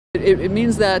it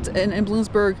means that in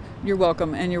Bloomsburg, you're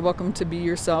welcome, and you're welcome to be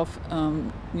yourself,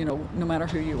 no matter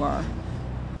who you are.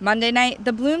 Monday night,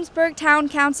 the Bloomsburg Town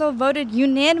Council voted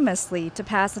unanimously to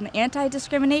pass an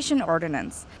anti-discrimination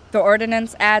ordinance. The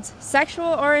ordinance adds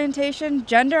sexual orientation,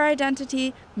 gender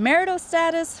identity, marital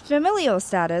status, familial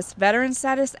status, veteran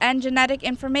status, and genetic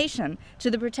information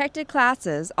to the protected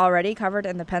classes already covered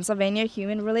in the Pennsylvania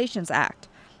Human Relations Act.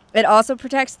 It also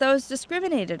protects those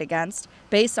discriminated against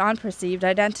based on perceived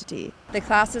identity. The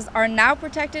classes are now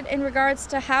protected in regards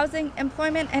to housing,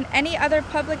 employment, and any other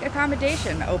public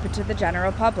accommodation open to the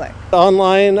general public.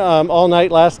 Online, all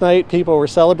night last night, people were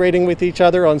celebrating with each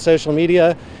other on social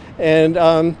media and,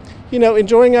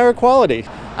 enjoying our equality.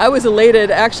 I was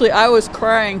elated. Actually, I was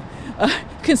crying.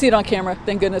 Couldn't see it on camera,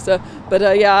 thank goodness.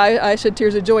 I shed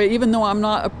tears of joy, even though I'm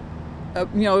not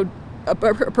a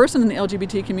person in the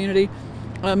LGBT community.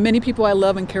 Many people I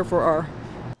love and care for are.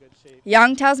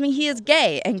 Young tells me he is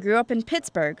gay and grew up in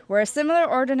Pittsburgh, where a similar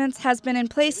ordinance has been in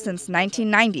place since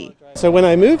 1990. So when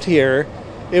I moved here,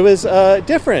 it was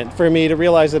different for me to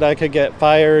realize that I could get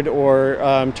fired or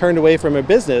turned away from a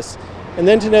business. And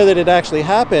then to know that it actually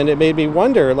happened, it made me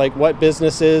wonder, what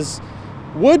businesses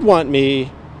would want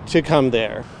me to come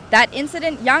there. That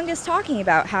incident Young is talking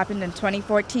about happened in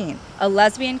 2014. A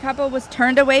lesbian couple was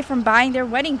turned away from buying their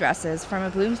wedding dresses from a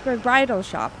Bloomsburg bridal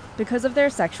shop because of their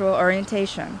sexual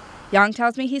orientation. Young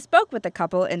tells me he spoke with the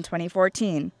couple in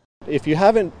 2014. If you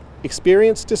haven't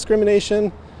experienced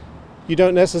discrimination, you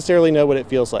don't necessarily know what it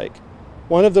feels like.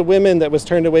 One of the women that was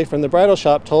turned away from the bridal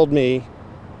shop told me,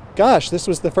 "Gosh, this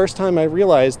was the first time I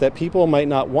realized that people might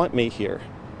not want me here."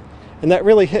 And that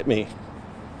really hit me.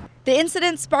 The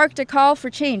incident sparked a call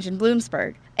for change in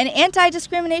Bloomsburg. An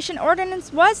anti-discrimination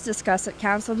ordinance was discussed at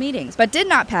council meetings, but did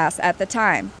not pass at the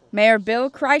time. Mayor Bill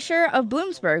Kreischer of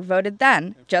Bloomsburg voted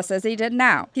then, just as he did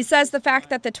now. He says the fact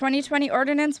that the 2020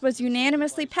 ordinance was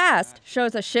unanimously passed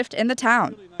shows a shift in the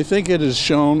town. I think it has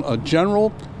shown a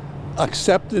general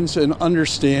acceptance and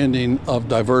understanding of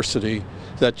diversity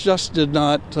that just did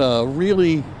not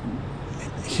really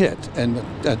hit, and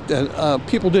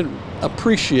people didn't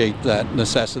appreciate that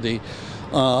necessity,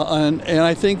 and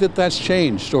I think that that's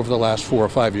changed over the last 4 or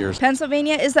 5 years.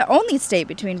 Pennsylvania is the only state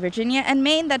between Virginia and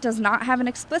Maine that does not have an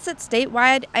explicit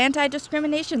statewide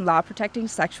anti-discrimination law protecting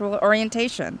sexual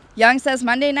orientation. Young says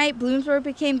Monday night Bloomsburg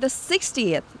became the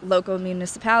 60th local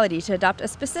municipality to adopt a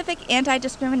specific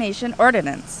anti-discrimination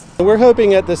ordinance. We're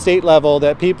hoping at the state level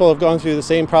that people have gone through the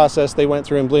same process they went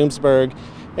through in Bloomsburg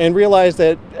and realize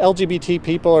that LGBT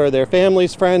people are their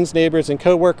families, friends, neighbors, and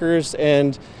coworkers,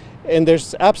 and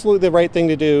there's absolutely the right thing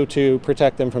to do to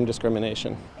protect them from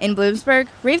discrimination. In Bloomsburg,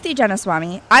 Reevthi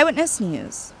Janaswamy, Eyewitness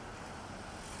News.